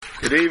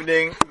Good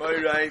evening,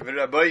 Moirai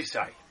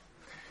v'Rabosai.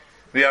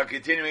 We are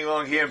continuing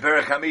along here in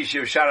PEREK of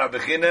Shara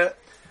Bechina,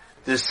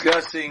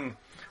 discussing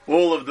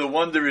all of the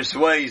wondrous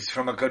ways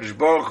from HaKadosh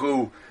Baruch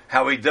Hu,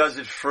 how He does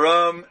it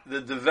from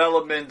the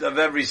development of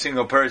every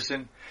single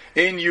person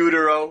in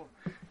utero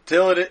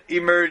till it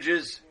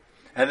emerges,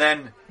 and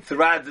then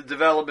throughout the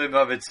development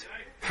of its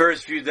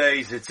first few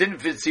days, its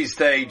infancy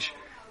stage,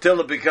 till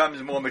it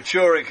becomes more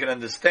mature and can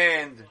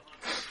understand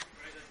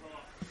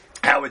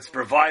how it's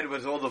provided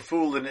with all the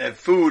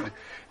food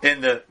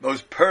in the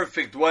most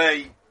perfect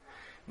way.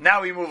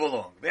 Now we move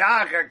along.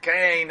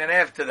 And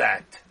after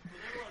that,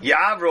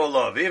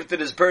 after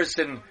this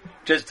person,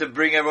 just to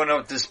bring everyone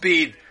up to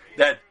speed,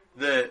 that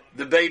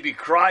the baby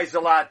cries a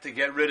lot to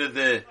get rid of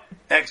the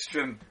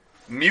extra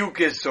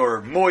mucus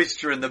or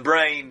moisture in the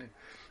brain,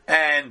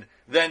 and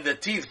then the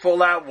teeth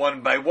fall out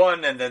one by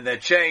one, and then they're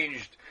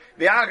changed.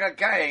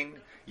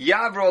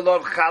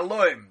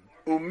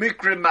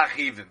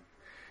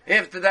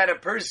 After that, a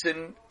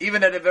person,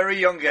 even at a very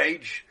young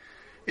age,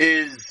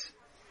 is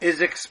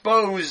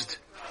exposed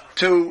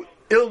to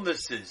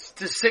illnesses,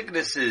 to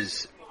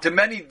sicknesses, to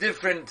many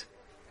different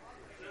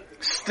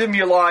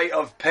stimuli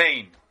of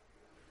pain.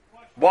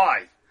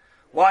 Why?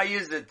 Why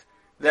is it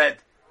that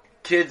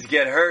kids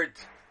get hurt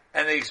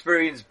and they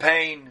experience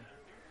pain,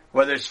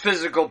 whether it's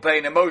physical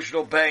pain,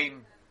 emotional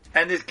pain,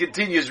 and this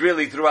continues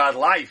really throughout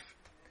life?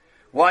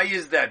 Why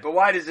is that? But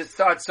why does it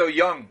start so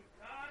young?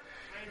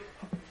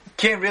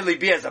 Can't really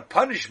be as a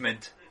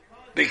punishment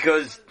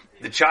because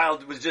the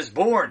child was just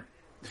born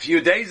a few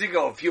days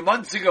ago, a few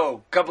months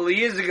ago, a couple of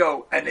years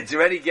ago, and it's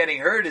already getting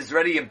hurt, it's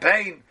already in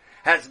pain,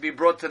 has to be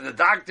brought to the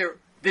doctor,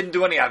 didn't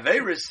do any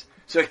averis,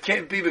 so it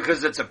can't be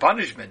because it's a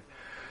punishment.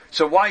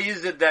 So why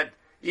is it that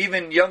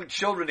even young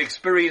children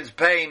experience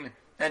pain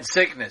and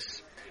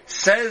sickness?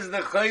 Says the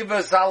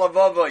Chayvas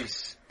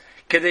Alavavos,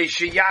 Kedei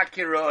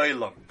Sheyakir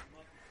Ha'olam,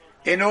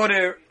 in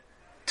order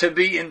to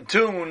be in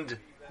tuned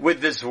with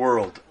this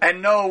world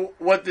and know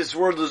what this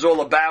world is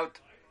all about.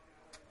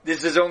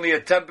 This is only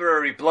a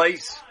temporary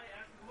place.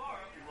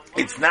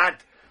 It's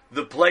not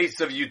the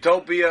place of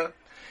utopia.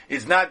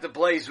 It's not the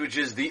place which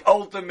is the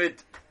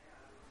ultimate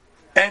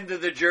end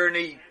of the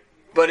journey,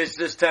 but it's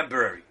just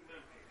temporary.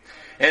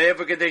 And if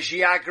a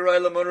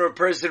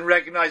person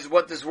recognizes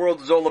what this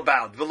world is all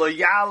about,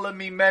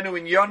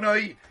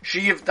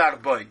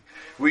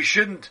 we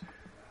shouldn't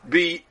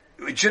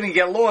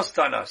get lost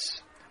on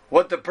us.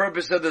 What the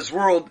purpose of this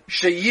world,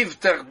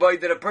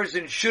 that a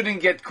person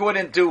shouldn't get caught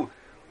into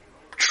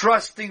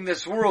trusting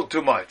this world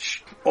too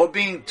much, or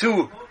being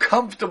too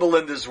comfortable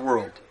in this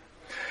world.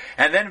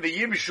 And then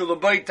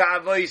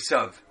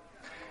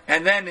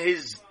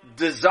his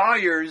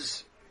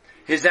desires,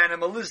 his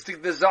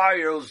animalistic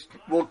desires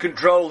will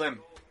control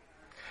him.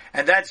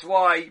 And that's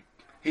why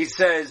he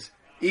says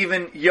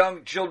even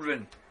young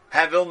children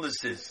have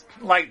illnesses,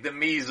 like the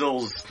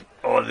measles,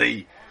 or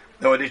the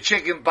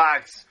chicken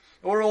pox,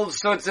 or all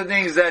sorts of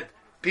things that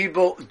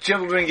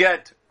children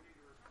get,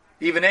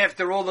 even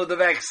after all of the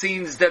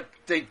vaccines that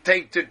they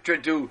take to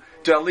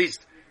at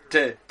least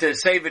to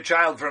save a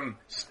child from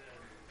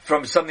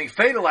something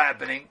fatal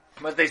happening,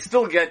 but they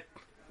still get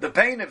the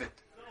pain of it.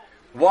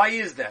 Why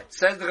is that?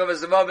 Says the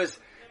Chavazavavis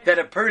that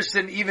a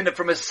person, even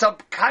from a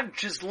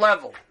subconscious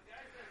level,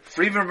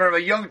 even from a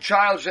young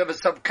child, should have a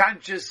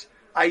subconscious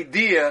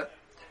idea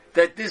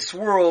that this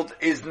world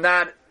is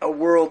not a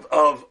world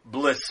of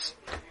bliss.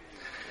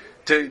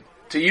 To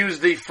use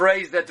the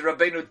phrase that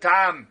Rabbeinu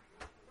Tam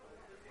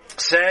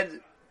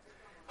said,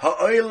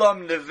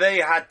 Ha'olam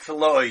nevei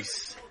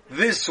hatlois.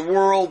 This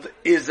world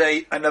is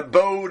an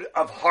abode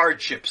of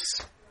hardships.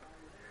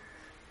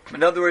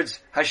 In other words,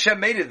 Hashem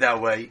made it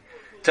that way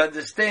to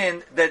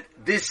understand that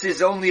this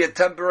is only a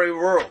temporary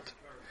world.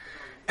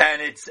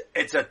 And it's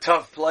a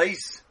tough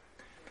place.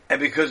 And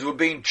because we're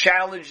being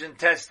challenged and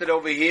tested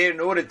over here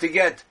in order to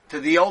get to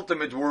the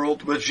ultimate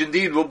world, which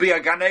indeed will be a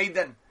Gan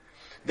Eden,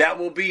 that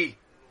will be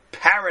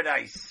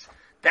paradise.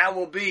 That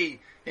will be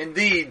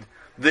indeed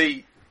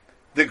the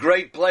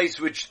great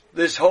place which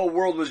this whole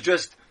world was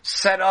just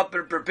set up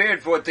and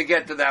prepared for to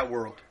get to that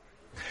world.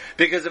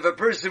 Because if a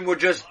person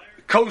would just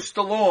coast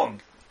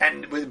along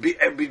and it would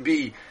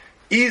be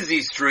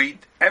easy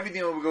street,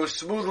 everything would go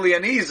smoothly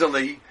and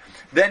easily,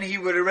 then he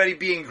would already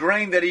be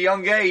ingrained at a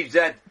young age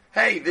that,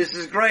 hey, this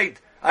is great.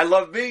 I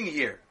love being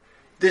here.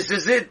 This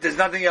is it. There's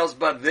nothing else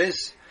but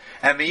this.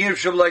 And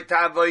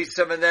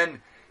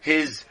then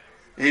his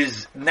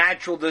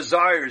natural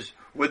desires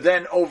would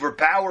then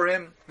overpower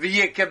him. And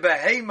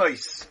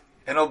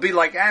it'll be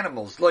like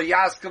animals, who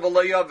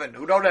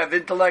don't have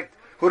intellect,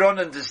 who don't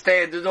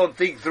understand, who don't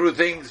think through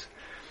things.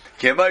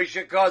 Like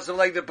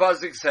the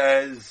pasuk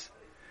says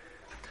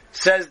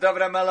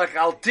David HaMelech,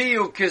 Al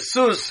tiyu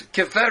kisus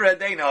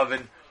keferet ein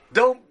haven.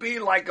 Don't be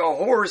like a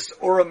horse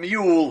or a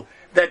mule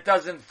that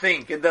doesn't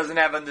think and doesn't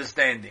have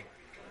understanding.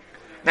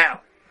 Now,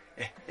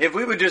 if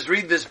we would just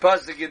read this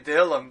pasuk in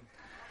Tehillim,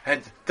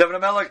 and David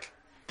HaMelech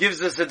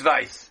gives us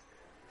advice.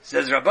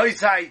 Says, Rabbi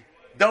Isai,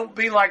 don't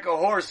be like a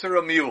horse or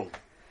a mule.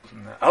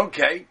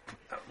 Okay,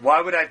 Why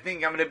would I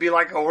think I'm going to be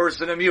like a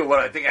horse and a mule? What,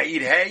 I think I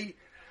eat hay?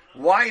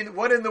 Why?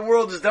 What in the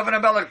world is David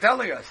HaMelech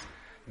telling us?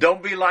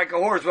 Don't be like a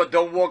horse. What?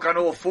 Don't walk on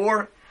all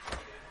four?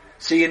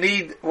 So you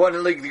need one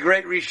of the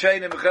great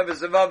Rishonim and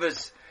Mechavis of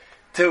Avis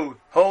to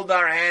hold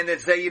our hand and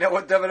say, you know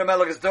what David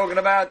HaMelech is talking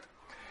about?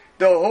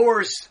 The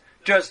horse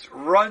just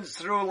runs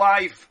through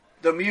life.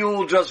 The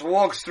mule just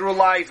walks through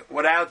life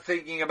without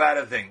thinking about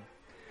a thing.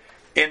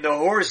 In the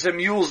horse and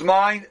mule's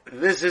mind,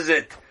 this is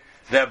it.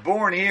 They're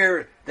born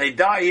here, they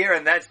die here,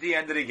 and that's the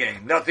end of the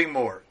game. Nothing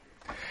more.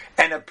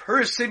 And a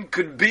person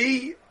could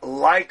be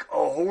like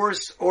a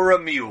horse or a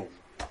mule.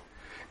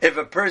 If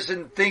a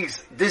person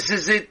thinks, this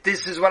is it,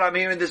 this is what I'm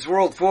here in this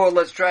world for,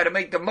 let's try to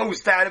make the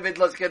most out of it,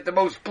 let's get the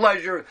most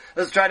pleasure,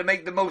 let's try to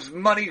make the most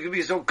money, it could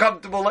be so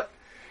comfortable.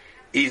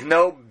 He's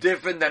no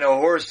different than a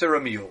horse or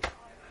a mule.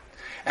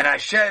 And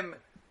Hashem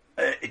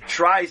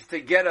tries to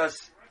get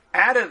us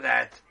out of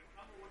that,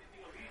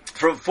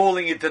 from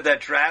falling into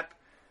that trap.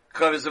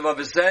 Chavis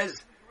of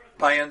says,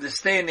 by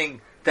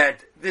understanding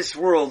that this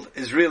world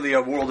is really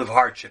a world of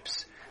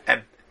hardships.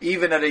 And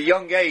even at a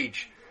young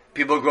age,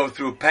 people go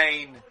through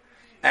pain,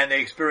 and they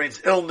experience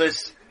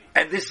illness,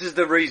 and this is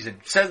the reason.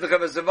 Says the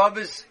Chavis of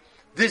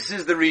this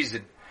is the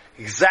reason.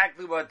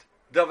 Exactly what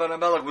David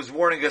HaMelech was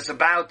warning us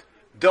about.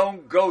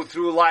 Don't go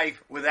through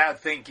life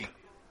without thinking.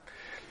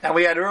 And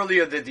we had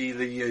earlier that the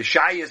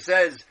Shaya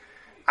says,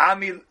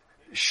 Ami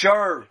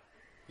Shur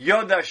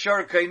Yoda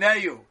Shur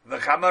Kaineyu, the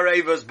Chamar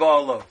Evas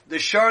Ba'alo. The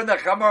Shur and the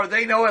Chamar,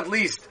 they know at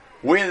least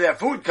where their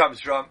food comes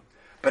from,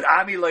 but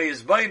Ami Le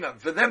is Bainam.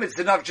 For them it's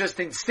enough just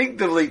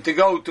instinctively to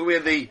go to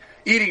where the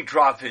eating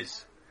trough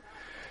is.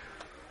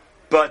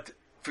 But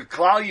for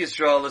Klal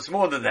Yisrael, it's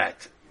more than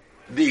that.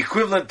 The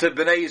equivalent to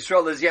Bnei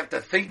Yisrael is you have to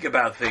think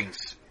about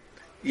things.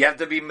 You have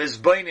to be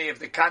mizbaini, you have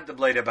to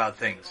contemplate about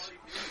things.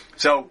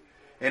 So,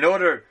 in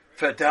order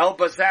to help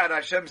us out,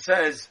 Hashem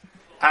says,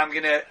 I'm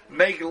going to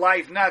make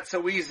life not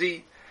so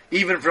easy,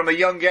 even from a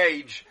young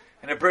age,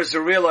 and a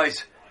person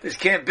realizes this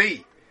can't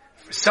be.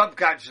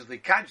 Subconsciously,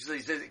 consciously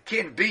says, it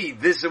can't be.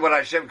 This is what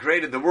Hashem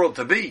created the world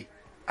to be.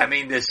 I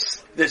mean,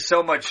 there's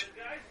so much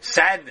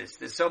sadness,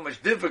 there's so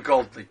much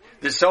difficulty,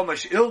 there's so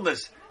much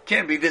illness.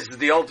 Can't be this is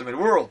the ultimate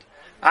world.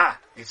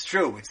 It's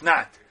true, it's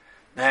not.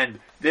 And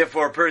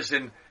therefore a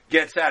person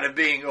gets out of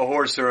being a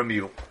horse or a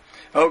mule.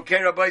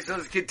 Okay, Rabbi, so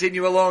let's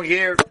continue along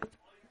here.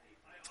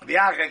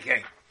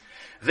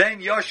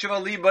 Then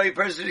Yoshua Liba, a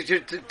person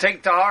should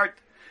take to heart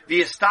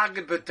the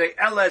Estagid B'tei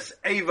Eles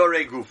Eva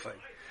Regufay.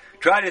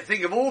 Try to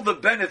think of all the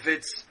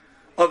benefits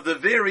of the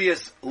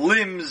various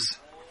limbs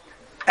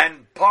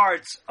and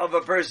parts of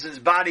a person's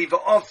body,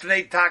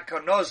 v'ofnei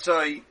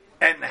takonosoi,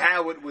 and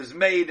how it was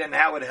made and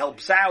how it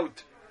helps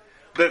out,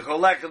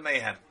 b'cholekel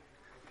mehem,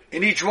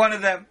 in each one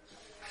of them.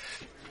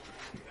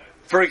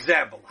 For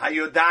example,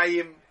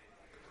 hayodayim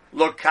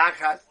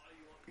lokachas,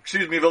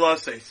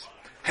 veloses,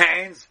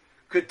 hands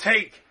could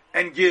take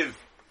and give.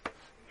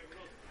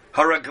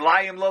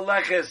 Haraglayim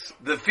laleches,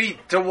 the feet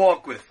to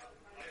walk with.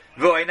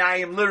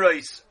 V'oinayim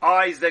lirois,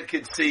 eyes that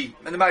could see.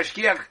 And the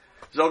Mashkiach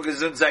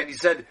Zogazun Zayin, he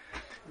said,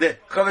 the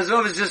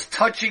Chavazov is just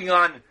touching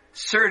on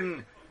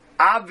certain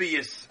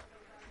obvious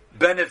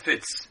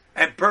benefits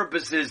and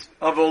purposes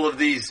of all of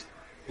these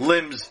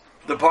limbs,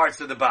 the parts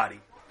of the body.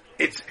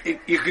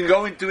 You can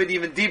go into it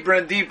even deeper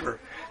and deeper.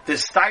 The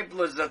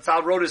Stipler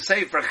Zatzal wrote a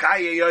sefer,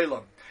 Chaye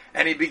Yolam,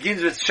 and he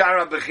begins with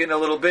Shara Bechin a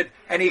little bit,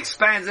 and he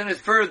expands on it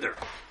further.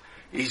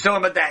 He's talking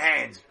about the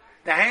hands.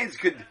 The hands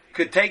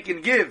could take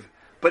and give,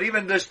 but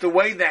even just the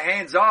way the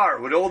hands are,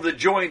 with all the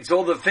joints,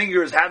 all the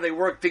fingers, how they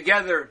work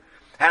together,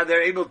 how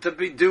they're able to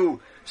do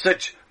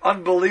such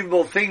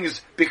unbelievable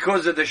things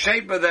because of the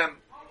shape of them.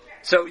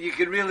 So you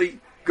can really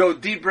go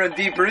deeper and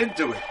deeper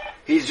into it.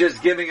 He's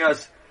just giving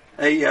us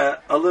a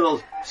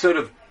little sort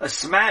of a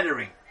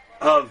smattering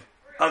of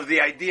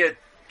the idea,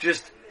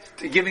 just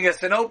giving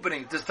us an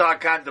opening to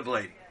start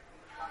contemplating.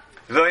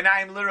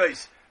 V'oinayim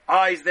lirois,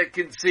 eyes that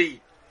can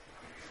see.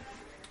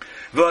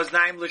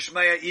 V'oznayim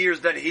l'shmeya,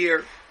 ears that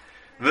hear.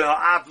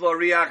 V'ha'af lo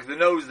riach, the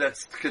nose that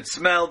could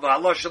smell.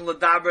 V'haloshen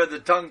l'daber, the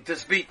tongue to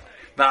speak.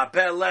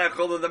 V'ha'peh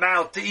le'echol, the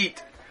mouth to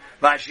eat.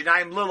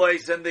 V'hashinayim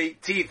lilois, and the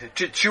teeth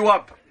to chew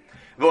up.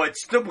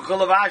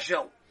 V'hotztumchol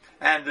l'vashel,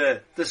 and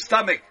the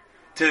stomach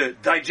to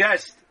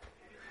digest.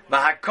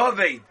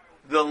 V'hakoved,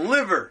 the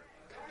liver,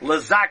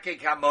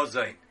 l'zakek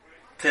ha'mozain,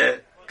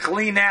 to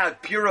clean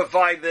out,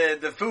 purify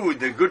the food,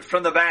 the good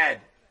from the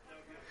bad.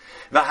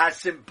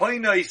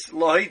 V'hasimpoinos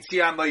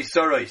lohitzi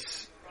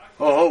ha'moisoros.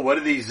 What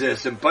are these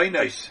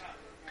simpoinos?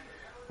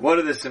 What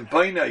are the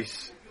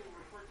simpoinos?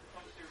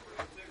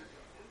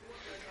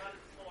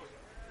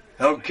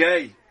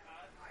 Okay,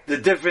 the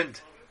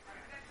different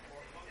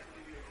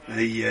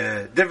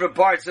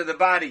parts of the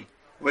body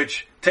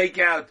which take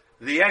out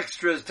the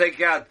extras,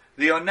 take out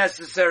the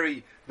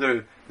unnecessary,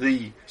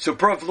 the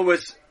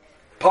superfluous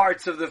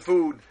parts of the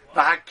food.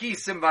 The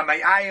hakisim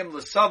v'mayayim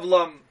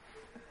l'savlam,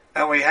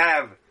 and we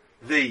have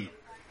the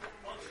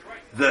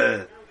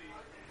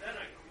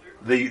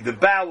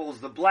bowels,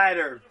 the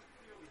bladder,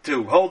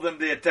 to hold them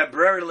there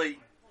temporarily.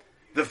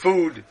 The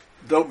food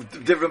the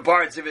different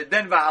parts of it.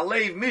 Then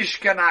v'halev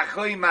mishkan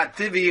achoy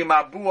mativi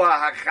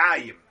mabua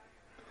hachayim.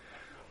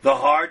 The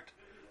heart,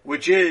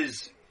 which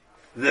is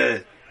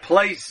the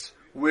place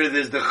where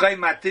there's the chay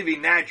mativi,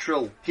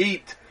 natural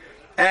heat,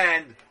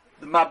 and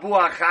the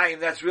mabua hachayim,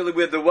 that's really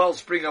where the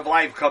wellspring of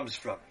life comes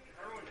from.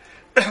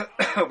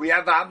 We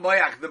have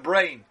ha'moyach, the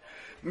brain.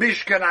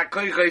 Mishkan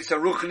achoy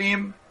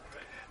saruchnim,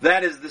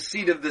 that is the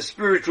seat of the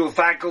spiritual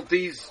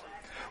faculties.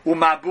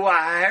 Umabua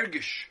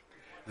ha'hergish,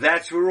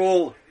 that's where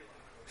all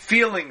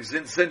feelings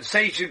and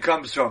sensation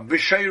comes from.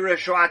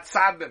 V'shayresh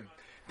ha'atzabim,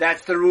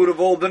 that's the root of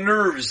all the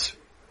nerves.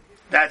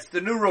 That's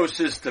the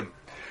neurosystem.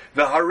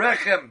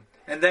 V'harechem,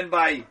 and then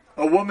by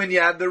a woman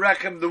you have the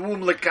rechem, the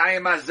womb,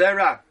 l'kayim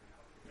azera,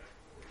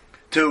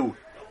 to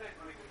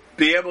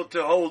be able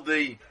to hold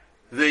a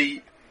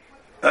new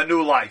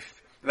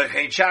life.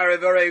 V'chein shara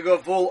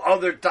v'reguf, all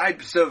other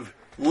types of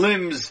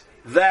limbs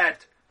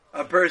that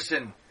a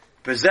person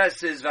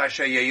possesses. And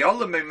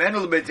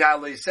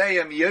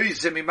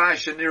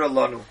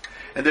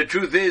the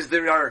truth is,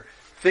 there are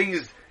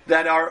things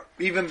that are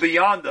even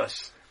beyond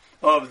us,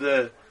 of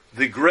the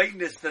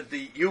greatness that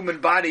the human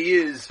body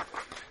is,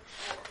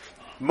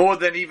 more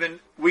than even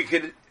we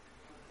could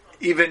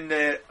even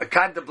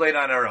contemplate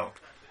on our own.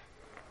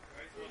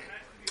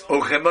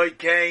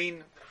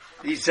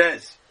 He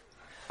says,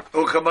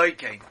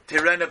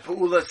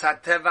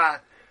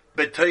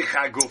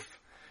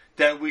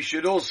 that we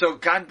should also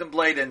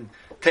contemplate and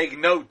take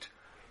note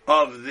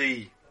of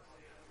the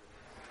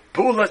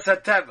Pu'ulas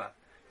HaTeva,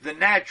 the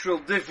natural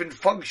different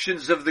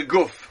functions of the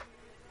guf.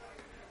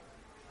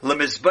 For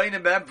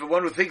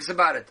one who thinks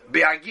about it.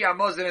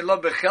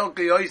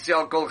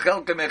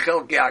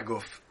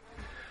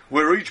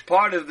 Where each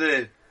part of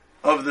the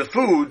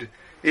food,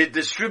 it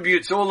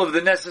distributes all of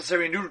the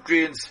necessary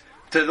nutrients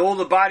to all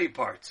the body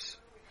parts.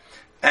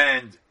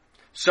 And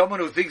someone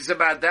who thinks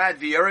about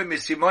that,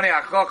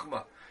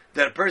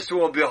 that a person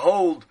will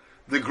behold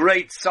the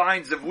great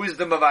signs of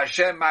wisdom of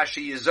Hashem.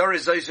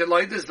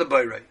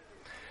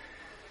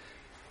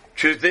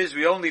 Truth is,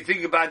 we only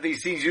think about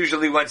these things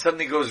usually when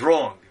something goes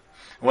wrong.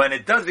 When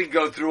it doesn't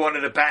go through one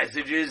of the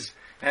passages,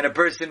 and a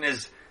person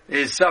is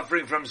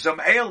suffering from some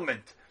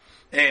ailment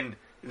in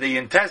the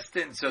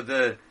intestines or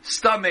the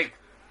stomach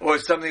or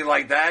something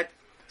like that,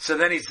 so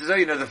then he says,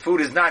 the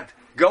food is not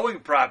going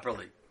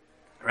properly.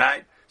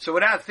 Right? So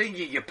without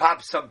thinking, you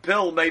pop some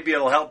pill, maybe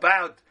it'll help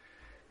out.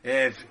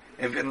 If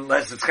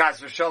unless it's chas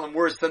v'shalom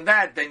worse than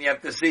that, then you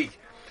have to seek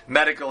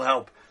medical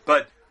help.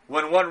 But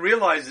when one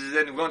realizes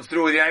and goes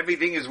through it,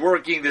 everything is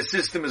working, the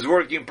system is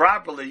working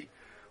properly,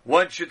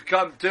 one should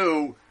come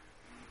to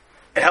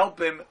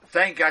help him,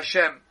 thank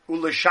Hashem,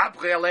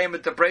 u'l'shapchi aleim,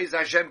 and to praise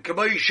Hashem,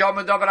 k'mo yishom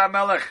David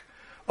HaMelech,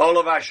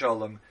 olav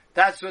HaSholem.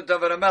 That's what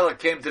David HaMelech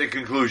came to the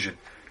conclusion.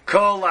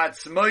 Kol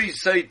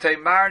atzmoisei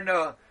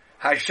teimarna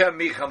Hashem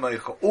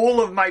michamecha.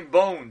 All of my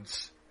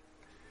bones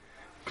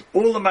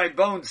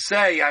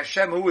say,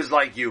 Hashem, who is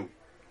like you?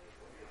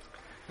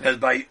 As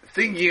by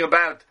thinking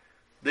about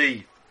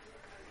the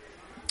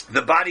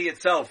body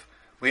itself,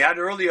 we had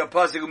earlier a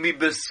pasuk, mi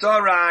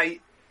besari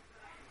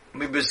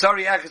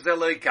echaz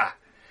Eloka.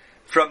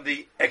 From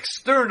the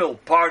external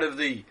part of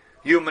the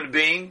human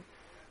being,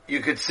 you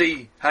could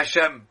see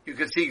Hashem, you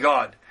could see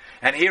God.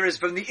 And here is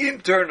from the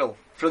internal,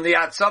 from the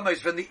atzamas,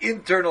 from the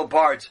internal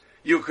parts,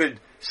 you could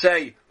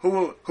say,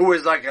 who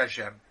is like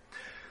Hashem?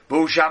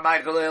 And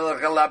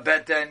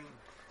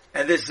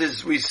this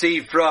is, we see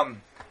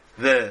from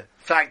the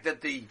fact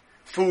that the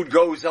food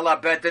goes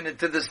elabeten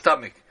into the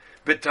stomach.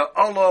 With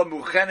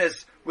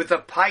a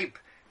pipe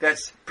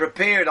that's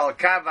prepared, al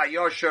kava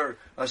yosher,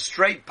 a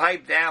straight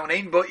pipe down.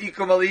 Ein bo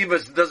ikum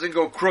alivas, doesn't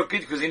go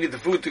crooked because you need the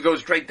food to go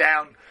straight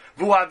down.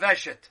 Vu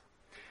aveshet.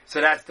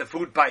 So that's the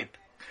food pipe.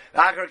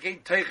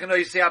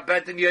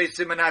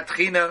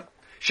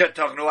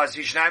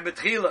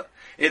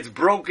 It's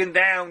broken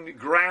down,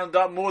 ground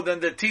up more than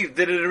the teeth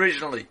did it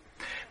originally.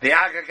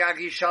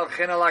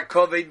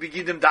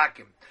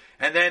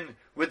 And then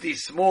with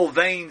these small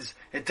veins,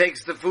 it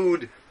takes the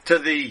food to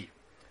the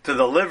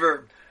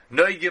liver,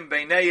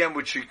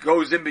 which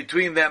goes in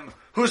between them.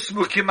 And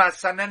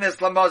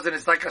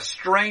it's like a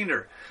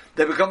strainer.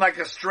 They become like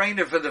a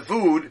strainer for the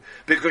food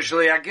because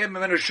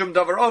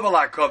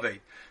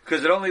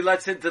it only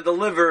lets into the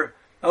liver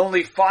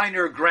only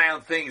finer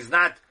ground things,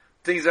 not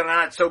things that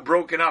are not so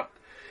broken up.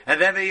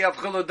 And then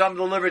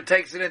the liver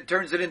takes it and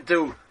turns it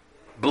into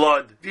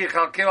blood. And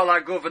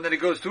then it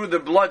goes through the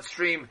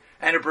bloodstream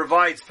and it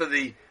provides for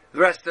the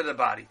rest of the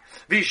body.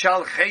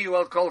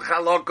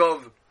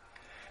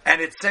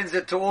 And it sends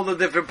it to all the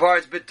different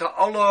parts, but to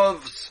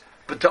olives,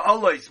 with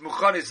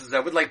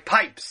like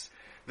pipes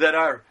that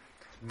are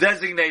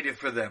designated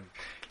for them.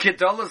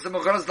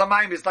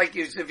 It's like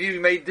if you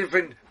made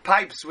different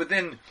pipes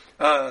within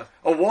a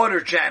water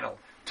channel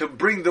to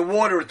bring the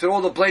water to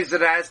all the places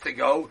it has to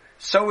go.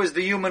 So is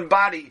the human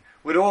body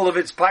with all of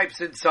its pipes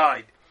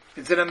inside.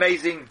 It's an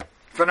amazing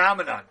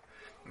phenomenon.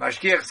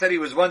 Mashgiach said he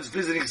was once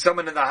visiting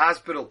someone in the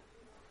hospital,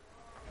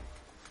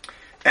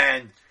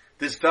 and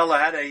this fella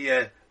had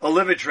a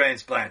liver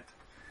transplant,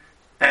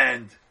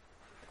 and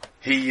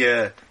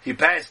he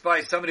passed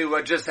by somebody who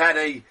had just had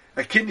a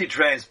kidney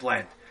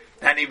transplant,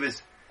 and he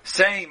was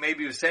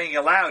saying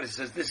aloud, he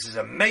says, "This is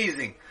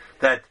amazing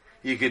that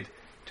you could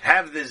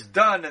have this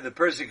done and the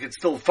person could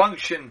still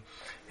function."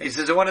 He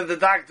says, and one of the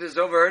doctors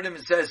overheard him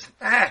and says,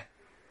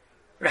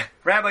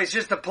 "Rabbi, it's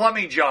just a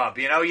plumbing job.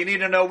 You need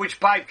to know which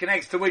pipe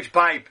connects to which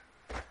pipe."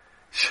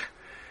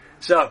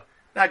 So,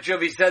 not sure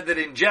if he said that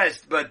in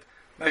jest, but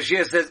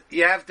Mashiach says,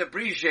 you have to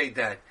appreciate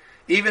that.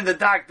 Even the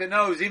doctor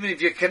knows, even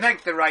if you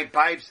connect the right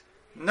pipes,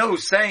 no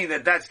saying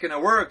that that's going to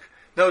work,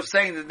 no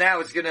saying that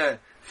now it's going to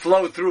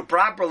flow through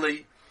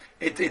properly.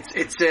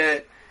 It's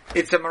a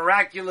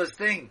miraculous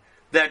thing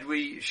that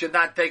we should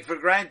not take for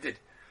granted.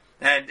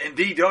 And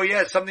indeed,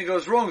 something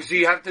goes wrong, so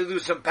you have to do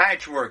some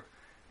patchwork.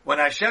 When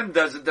Hashem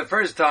does it the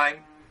first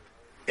time,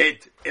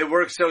 it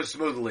works so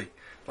smoothly.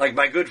 Like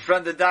my good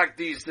friend the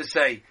doctor used to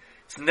say,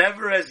 it's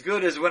never as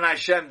good as when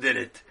Hashem did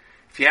it.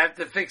 If you have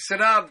to fix it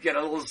up, get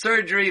a little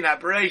surgery, an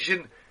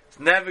operation, it's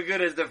never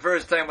good as the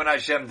first time when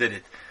Hashem did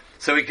it.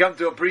 So we come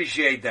to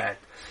appreciate that.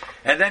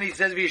 And then he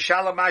says, then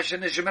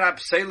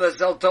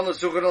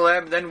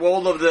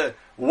all of the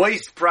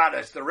waste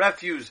products, the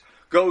refuse,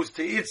 goes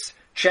to its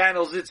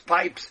channels, its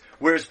pipes,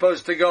 where it's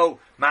supposed to go.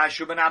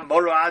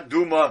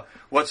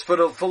 What's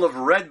full of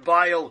red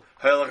bile,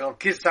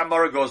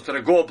 goes to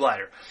the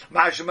gallbladder.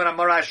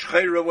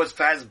 What's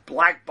has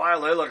black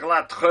bile,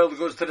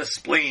 goes to the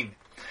spleen.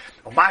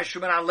 Then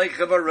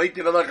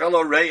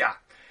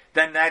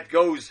that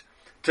goes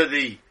to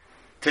the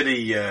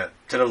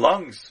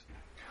lungs.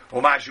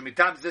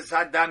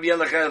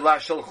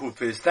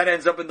 That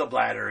ends up in the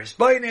bladder.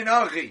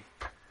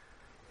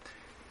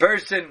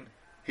 Person,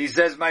 he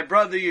says, my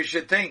brother, you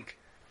should think,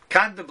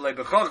 contemplate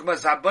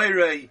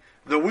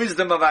the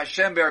wisdom of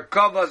Hashem,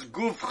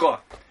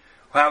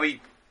 how he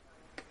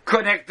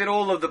connected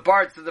all of the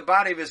parts of the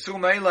body, and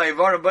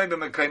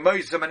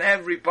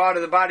every part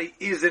of the body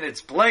is in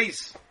its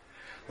place.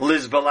 To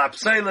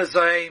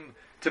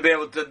be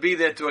able to be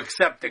there to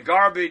accept the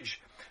garbage.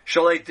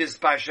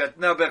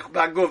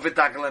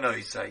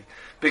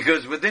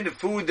 Because within the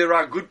food there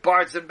are good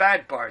parts and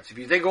bad parts. If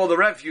you take all the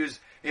refuse,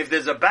 if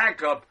there's a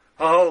backup,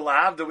 we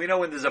know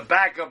when there's a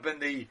backup in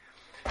the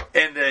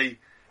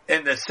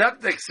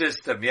septic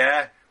system,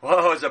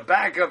 there's a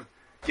backup,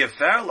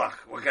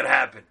 what could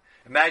happen?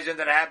 Imagine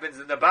that happens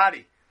in the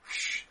body.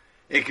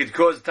 It could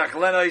cause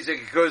tachlenois,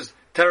 it could cause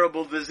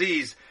terrible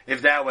disease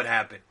if that would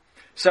happen.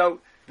 So,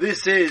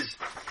 this is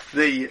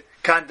the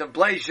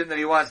contemplation that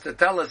he wants to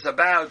tell us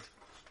about.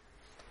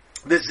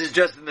 This is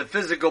just in the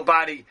physical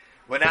body.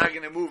 We're now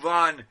going to move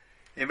on.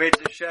 In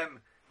Mitzvah Hashem,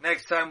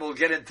 next time we'll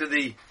get into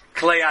the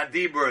Klei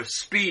Adibur,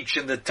 speech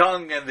and the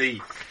tongue and the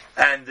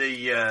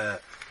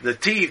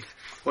teeth.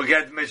 We'll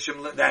get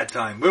Mitzvah that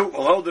time. We'll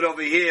hold it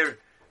over here.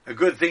 A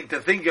good thing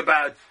to think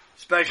about,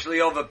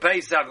 especially over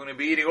Pesach. We're going to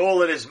be eating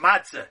all of this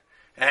matzah.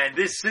 And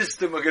this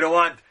system, we're going to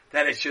want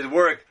that it should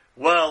work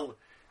well.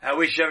 I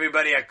wish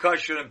everybody a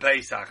kosher and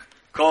Pesach.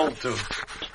 Call to.